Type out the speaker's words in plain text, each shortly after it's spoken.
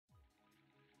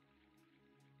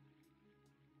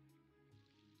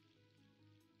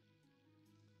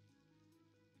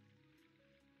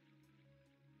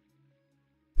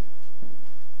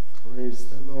Praise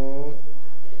the Lord.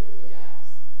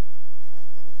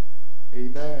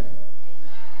 Amen.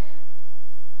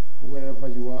 Wherever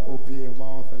you are, open your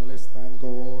mouth and let's thank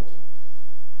God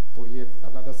for yet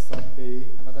another Sunday,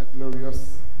 another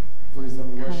glorious praise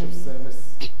and worship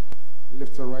service.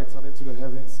 Lift your right hand into the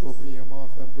heavens, open your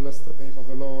mouth and bless the name of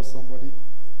the Lord. Somebody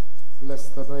bless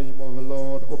the name of the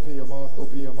Lord. Open your mouth,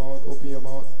 open your mouth, open your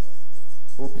mouth.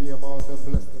 Open your mouth and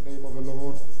bless the name of the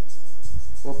Lord.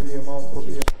 Open your mouth,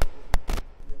 open your mouth.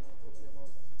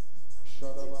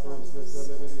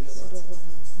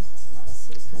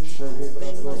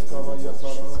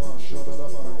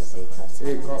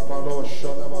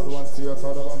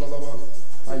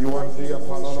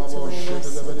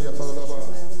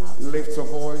 Lift your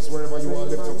voice wherever you are.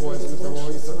 Lift your voice, lift your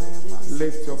voice.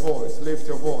 Lift your voice, lift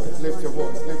your voice, lift your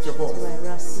voice, lift your voice,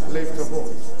 lift your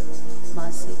voice.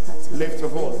 Lift your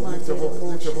voice, lift your voice,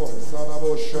 lift your voice.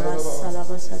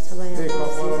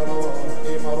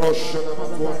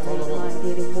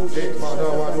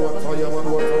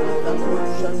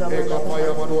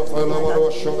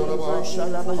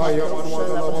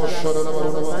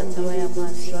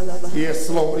 Yes,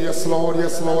 Lord, yes, Lord,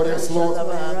 yes, Lord, yes, Lord.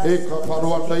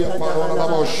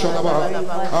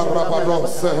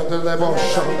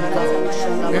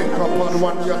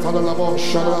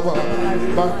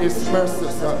 By His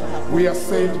mercies, we are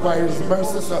saved by His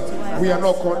mercies. We are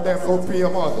not condemned. Open your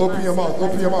mouth, open your mouth,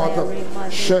 open your mouth.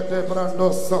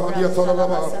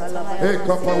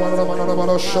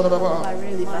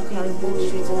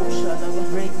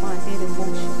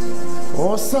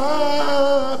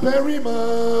 Osa berima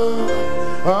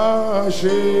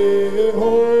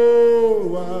Jehovah,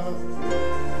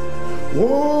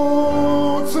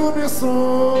 oh to me so,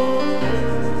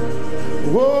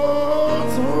 oh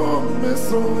to me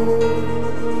so,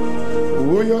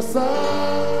 oh yosa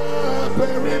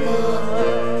berima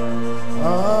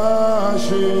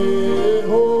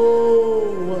Jehovah,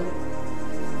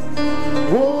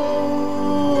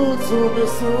 oh to me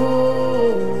so.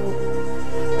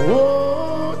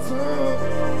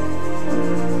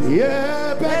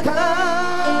 Yeah, Becca,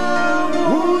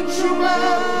 would you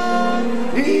mind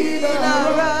in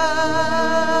our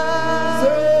eyes?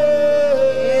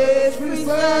 Every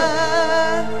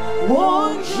side,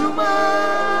 won't you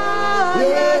mind?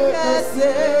 Yeah, I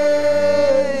say,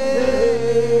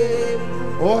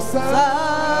 oh, Saberima,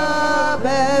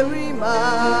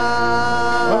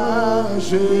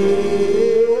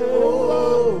 Jehovah,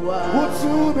 would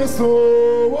you be so?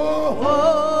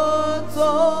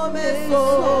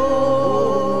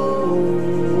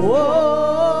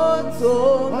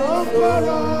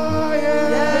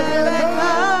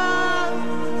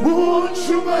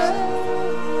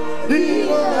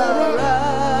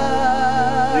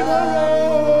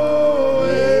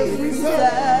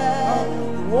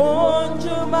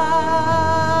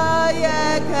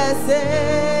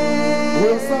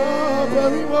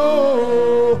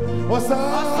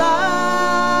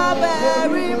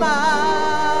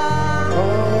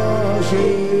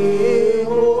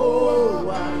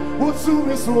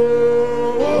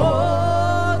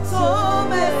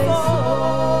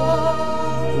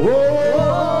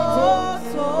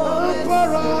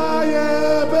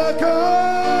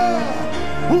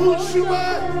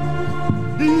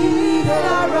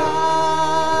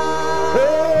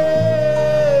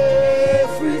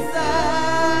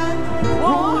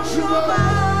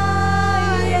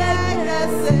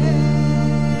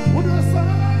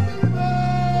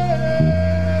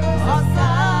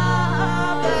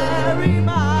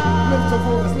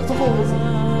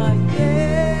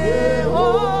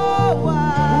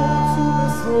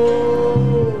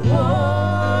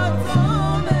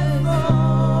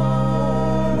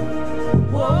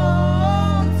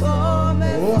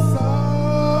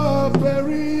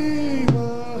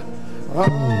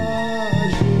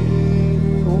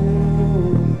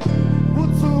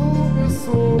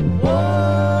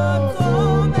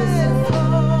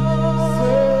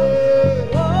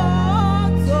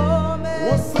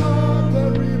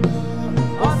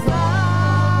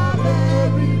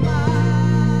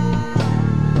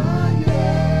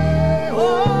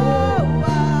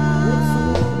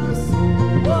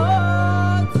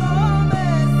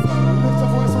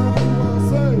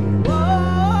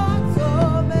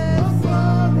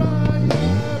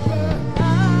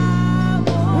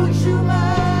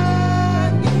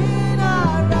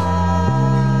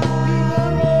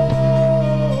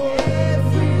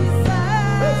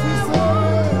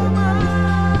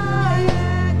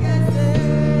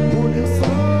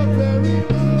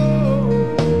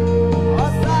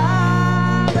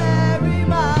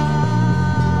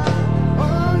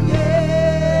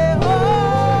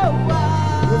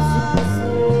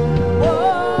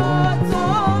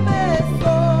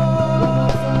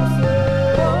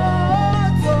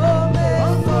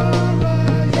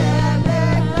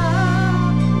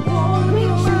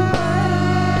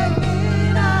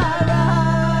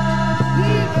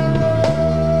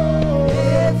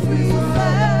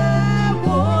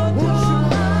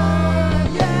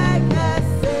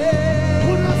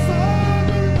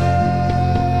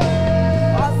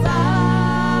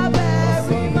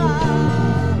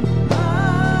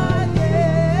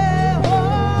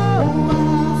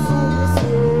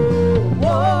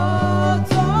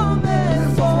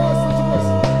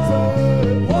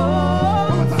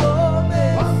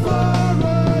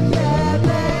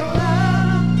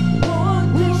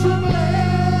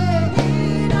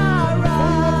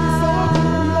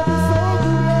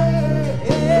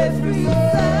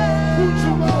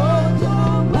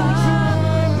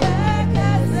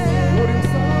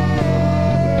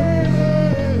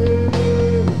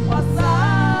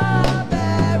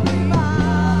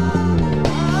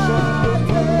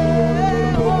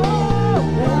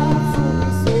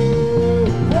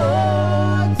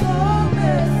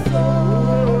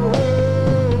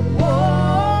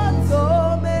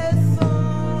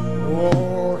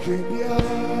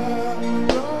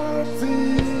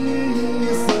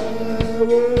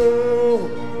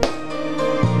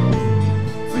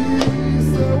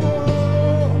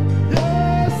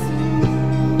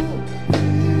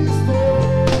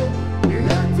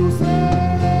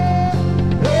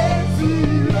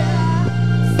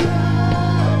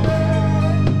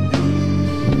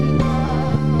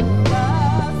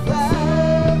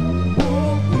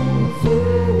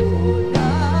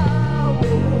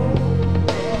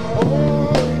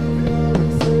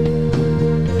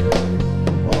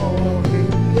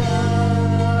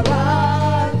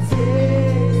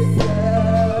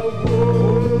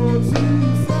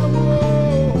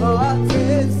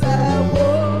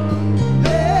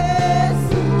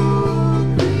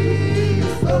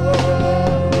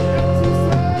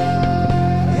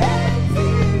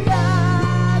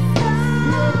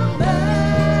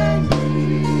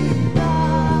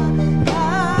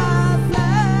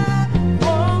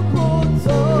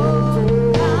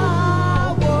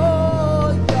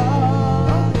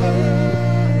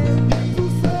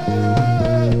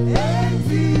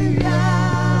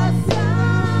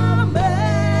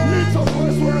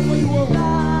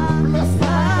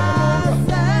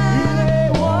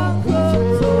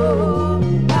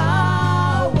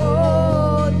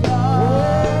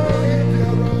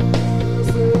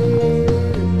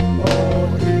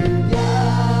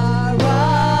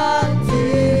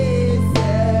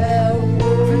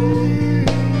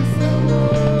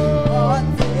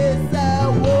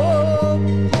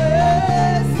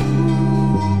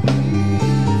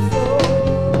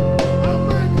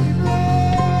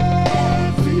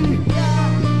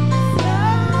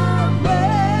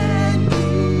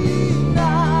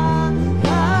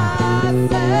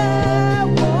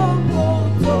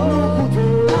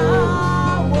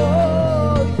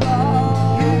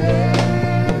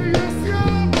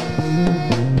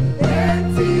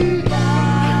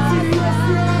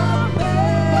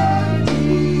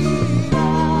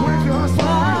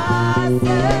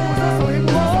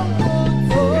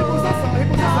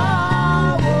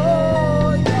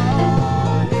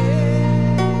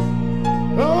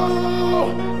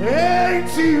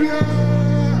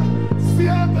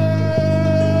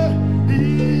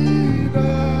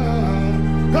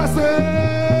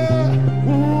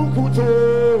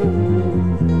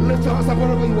 Lift your hands up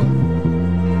wherever you are.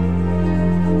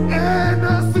 And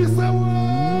I see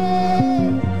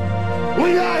someone. We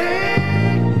are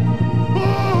here.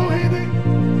 Oh, in it.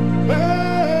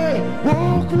 Hey,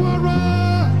 walk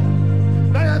around.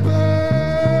 Nayaba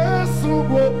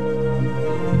subo.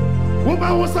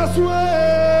 Woman was a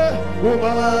swear.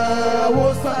 Woman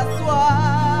was a swear.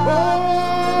 Oh,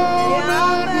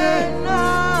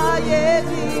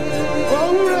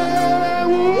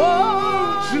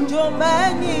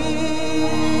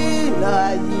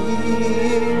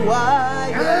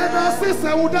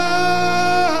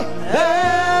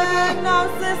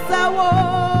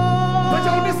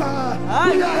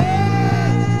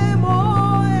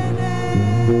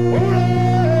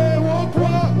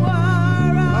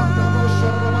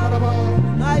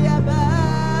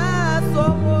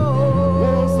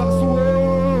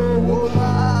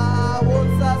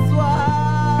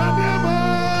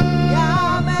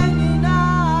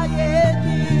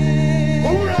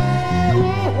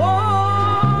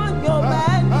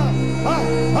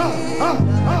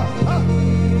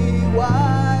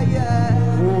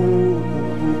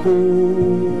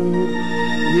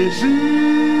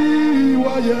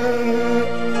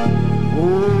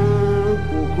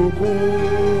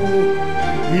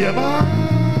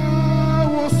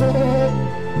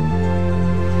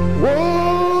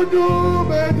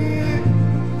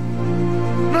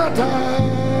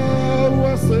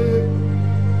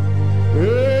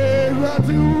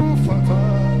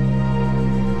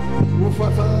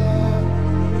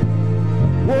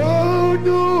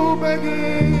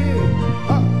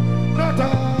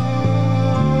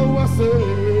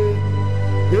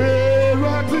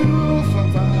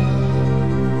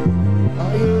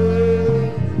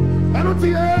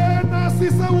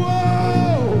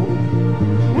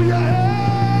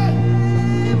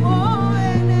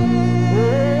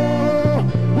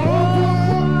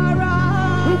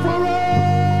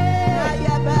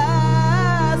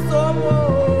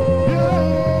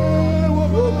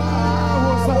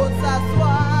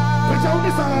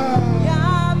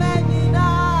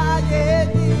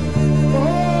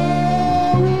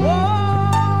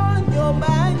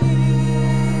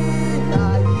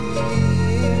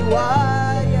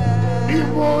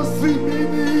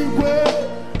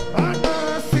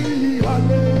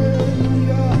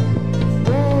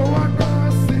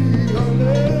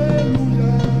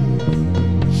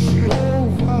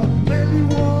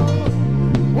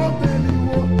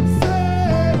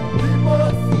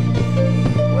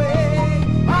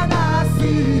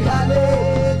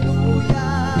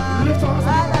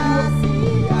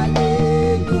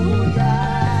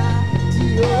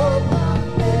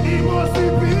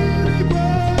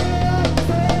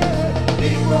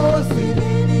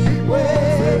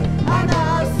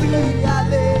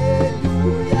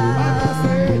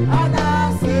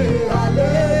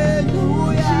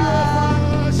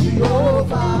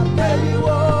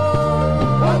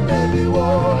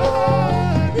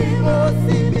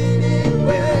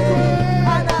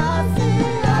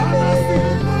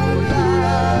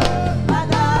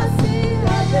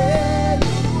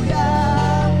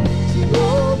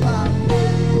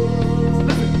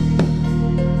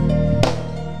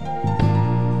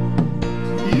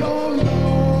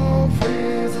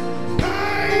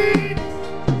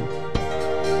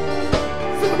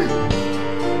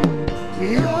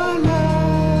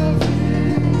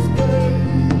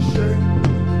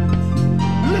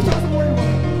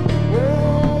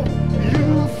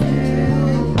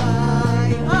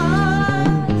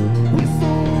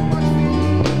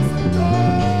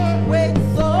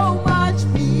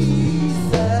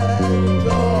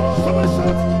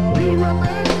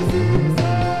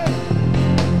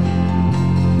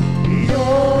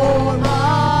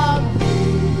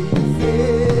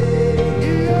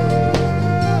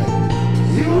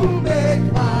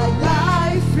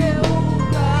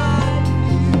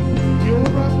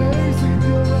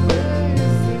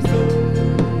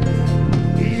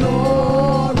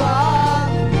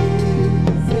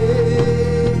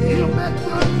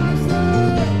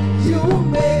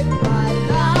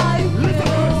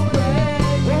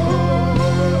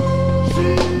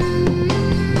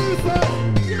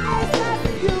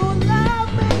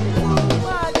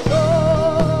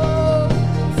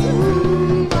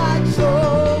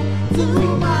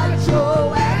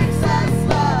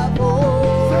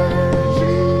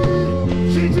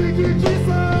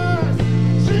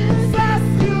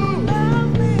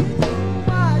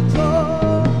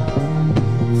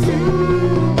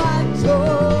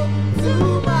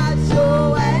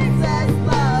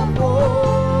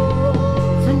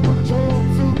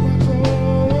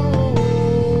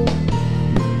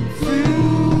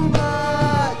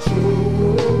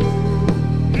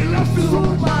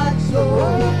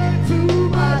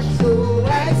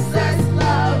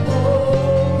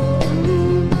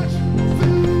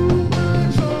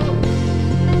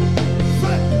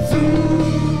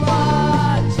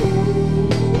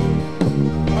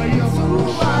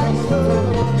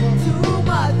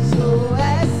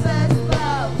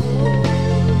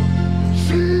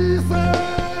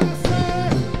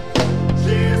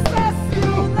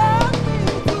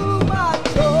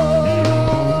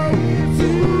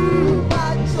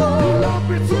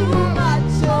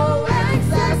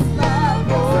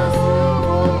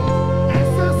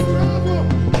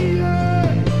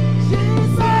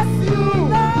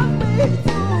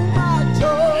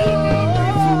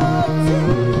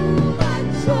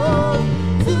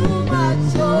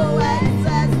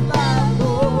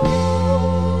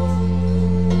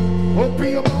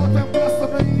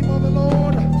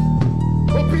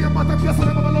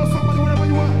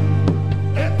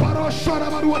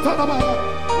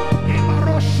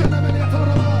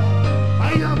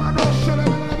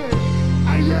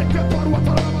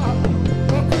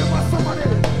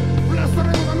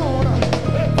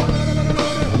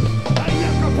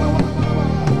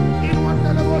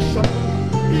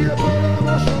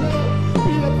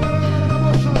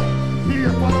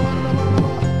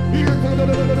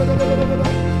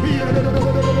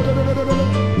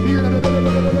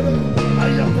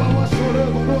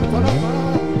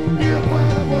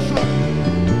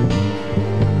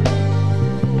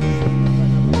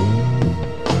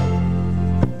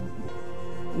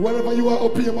 Wherever you are,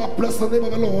 open your mouth, bless the name of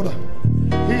the Lord.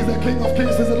 He's the King of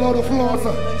Kings, He's the Lord of Lords.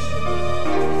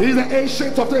 He's the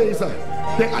Ancient of Days, the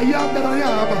I am that I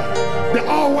am, the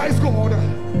all-wise God,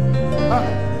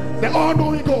 the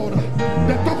all-knowing God,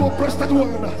 the double-breasted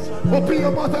one. Open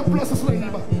your mouth and bless His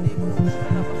name.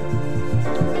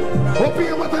 Open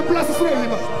your mouth and bless His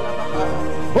name.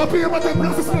 Open your mouth and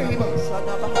bless His name.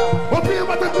 Open your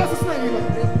mouth and bless His name.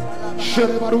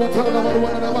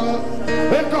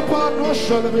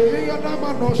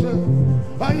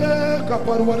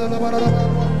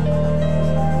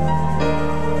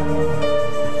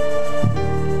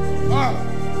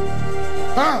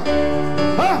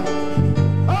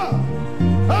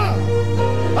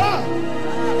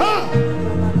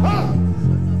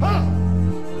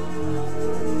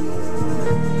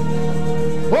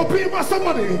 Open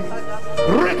somebody.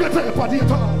 Regate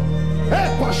padita. Hey,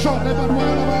 passion never.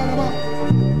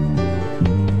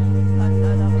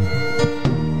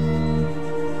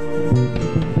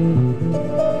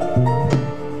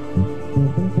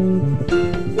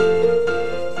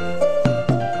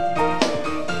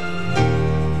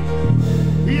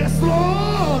 Yes,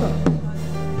 Lord.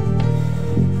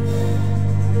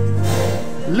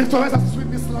 Lift your hands as we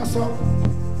sing this last song.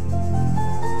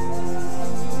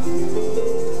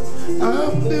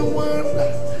 I'm the one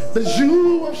that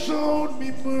you have shown me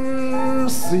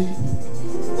mercy.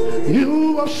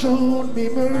 You have shown me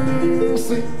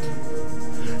mercy.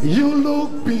 You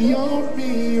look beyond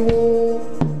me, oh.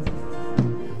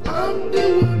 I'm the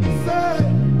one that said,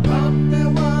 I'm the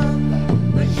one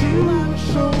that you have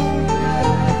shown me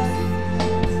mercy.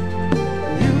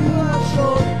 You have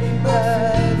shown me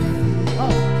mercy.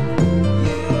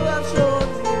 You have shown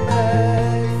me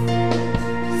mercy.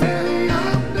 Say,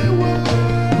 I'm the one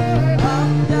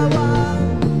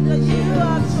that you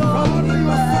have shown me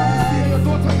mercy. Your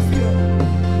daughter is here.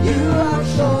 You have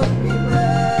shown me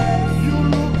mercy. You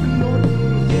look beyond me.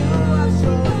 You have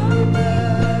shown me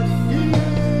mercy.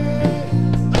 Yeah.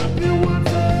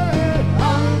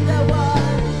 I'm the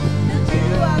one that you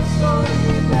have shown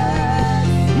me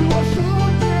mercy. You have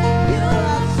shown me. You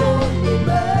have shown me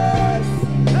mercy.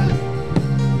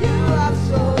 You have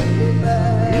shown me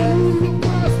mercy.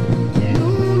 You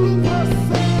look past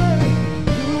sin.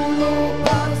 You look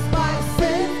past my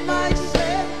sin, my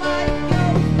shame, my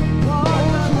guilt,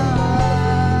 all of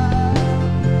mine.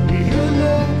 You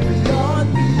look beyond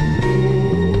me.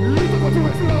 Lift up your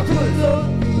hands, Lord, tonight. You look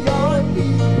beyond me.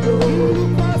 You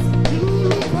look past.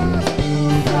 My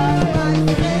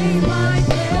shame, my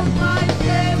guilt, my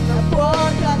shame, my all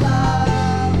of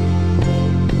mine.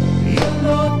 You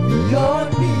look beyond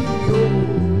me, oh.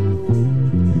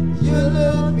 You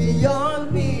look beyond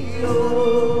me, oh.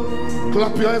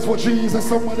 Clap your hands for Jesus,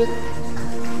 somebody.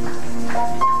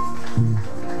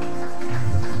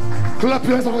 Clap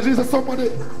your hands for Jesus, somebody.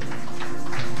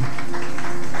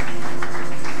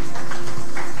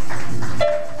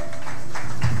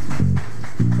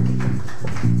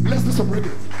 Let's do some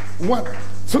reggae. 1,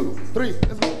 2, 3,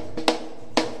 let's go.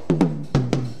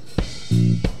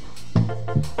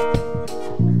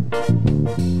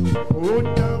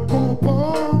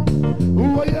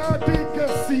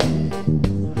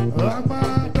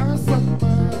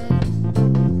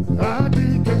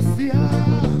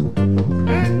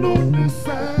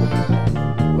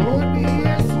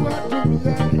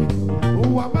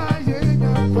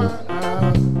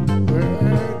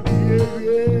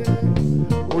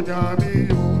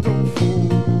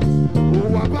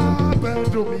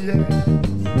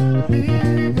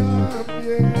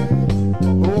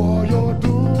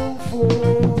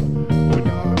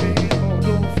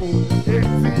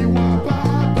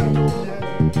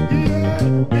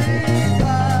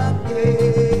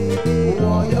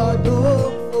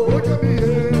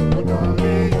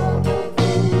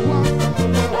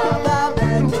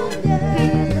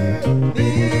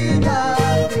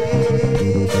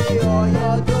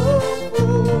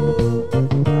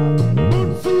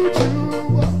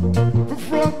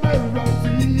 From my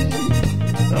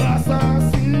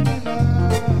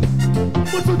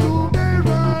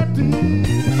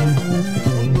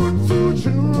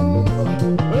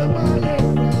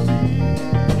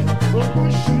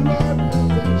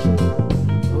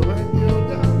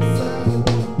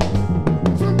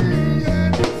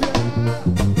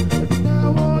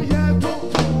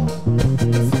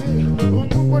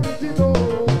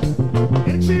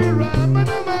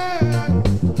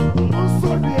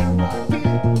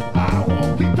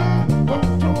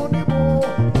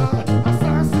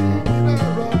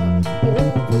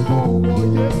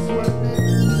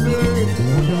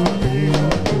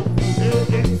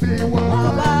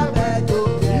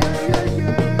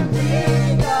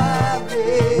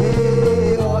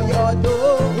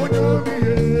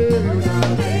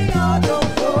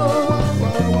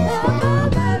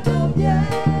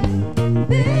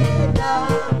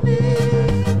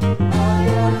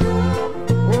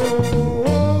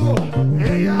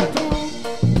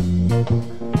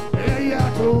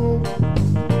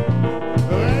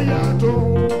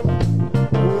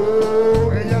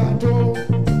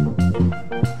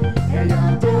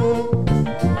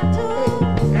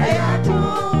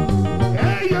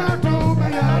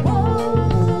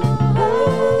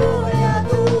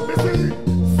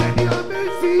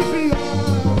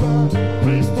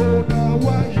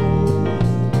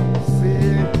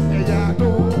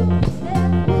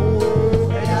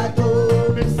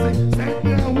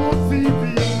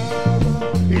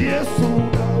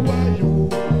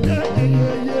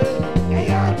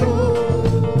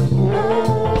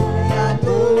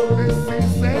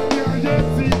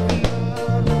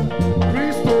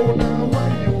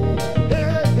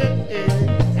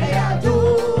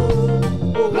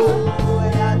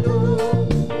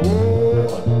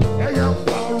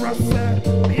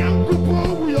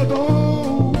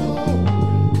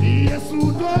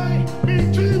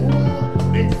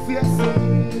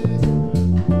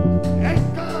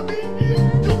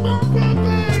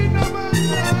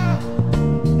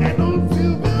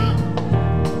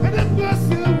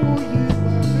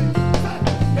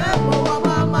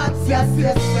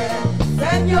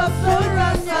Yes,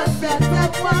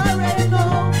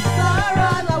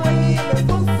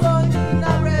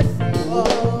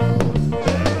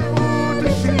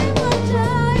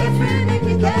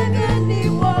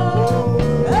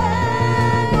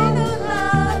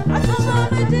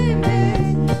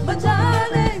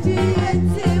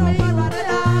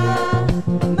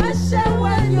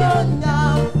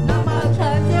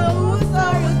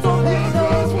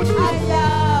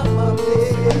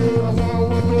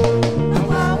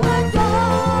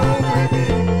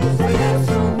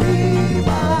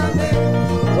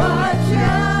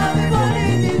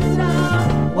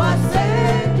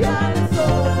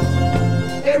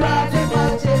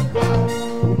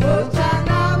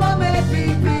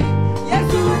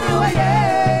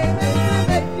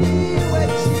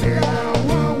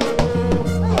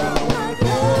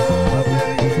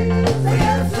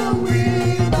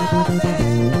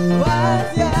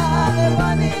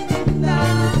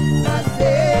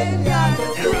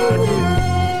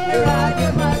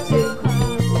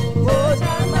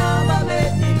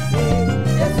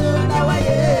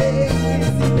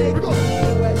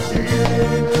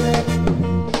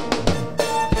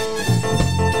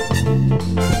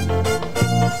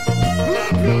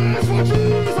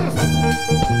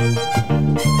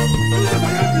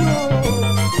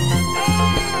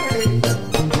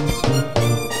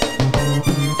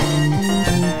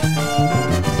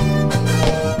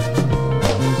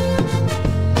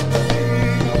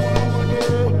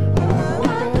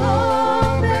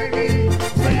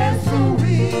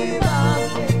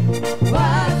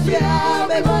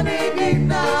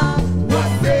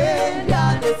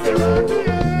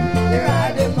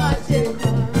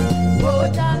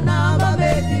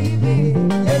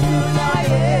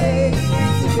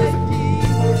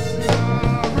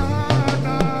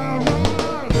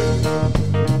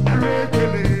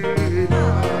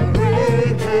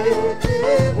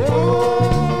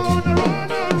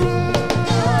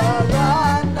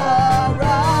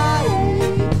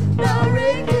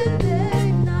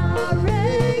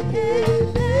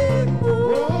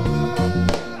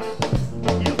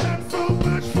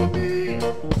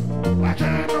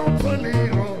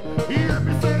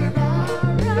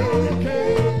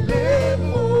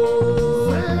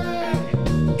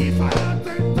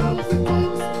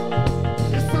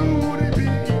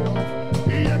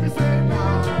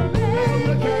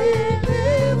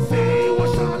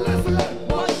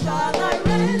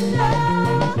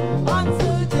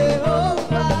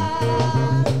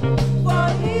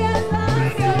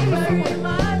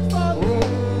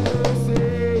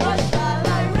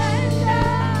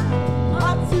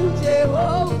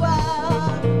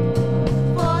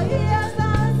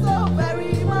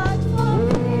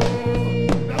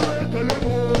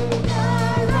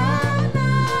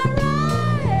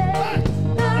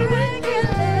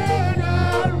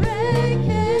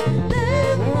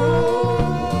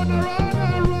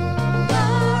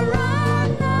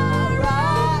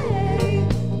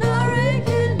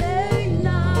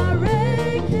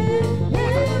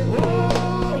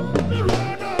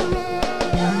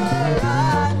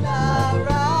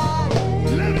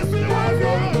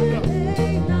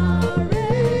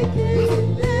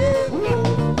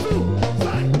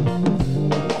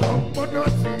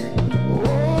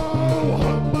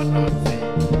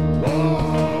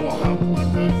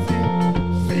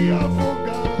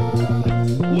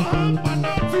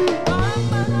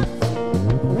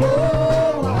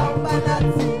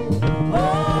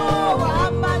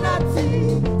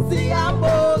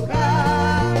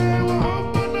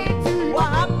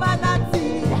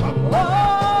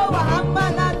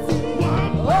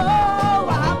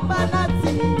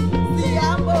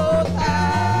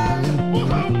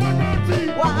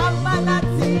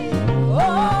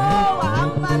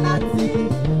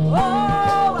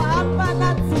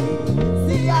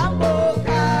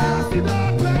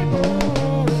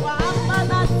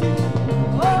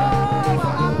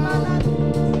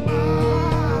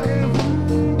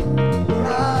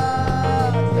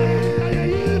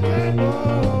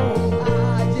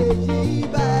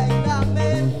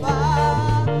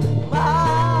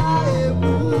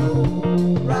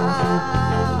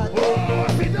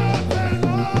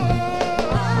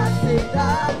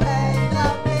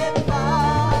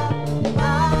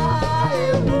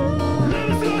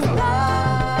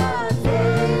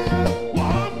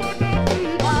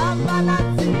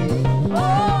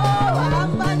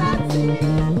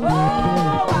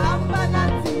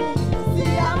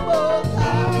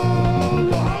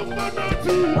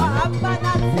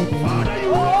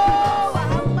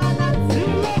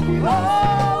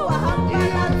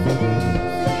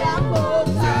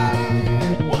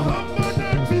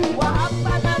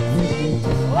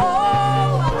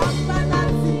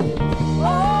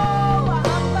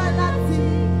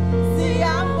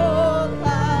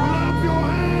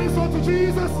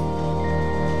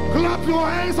 Clap your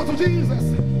hands unto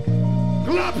Jesus.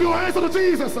 Clap your hands unto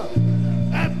Jesus.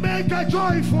 And make a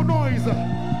joyful noise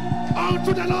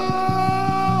unto the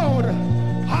Lord.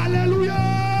 Hallelujah.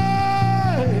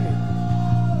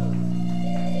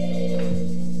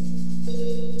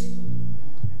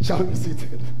 Shall we be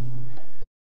seated?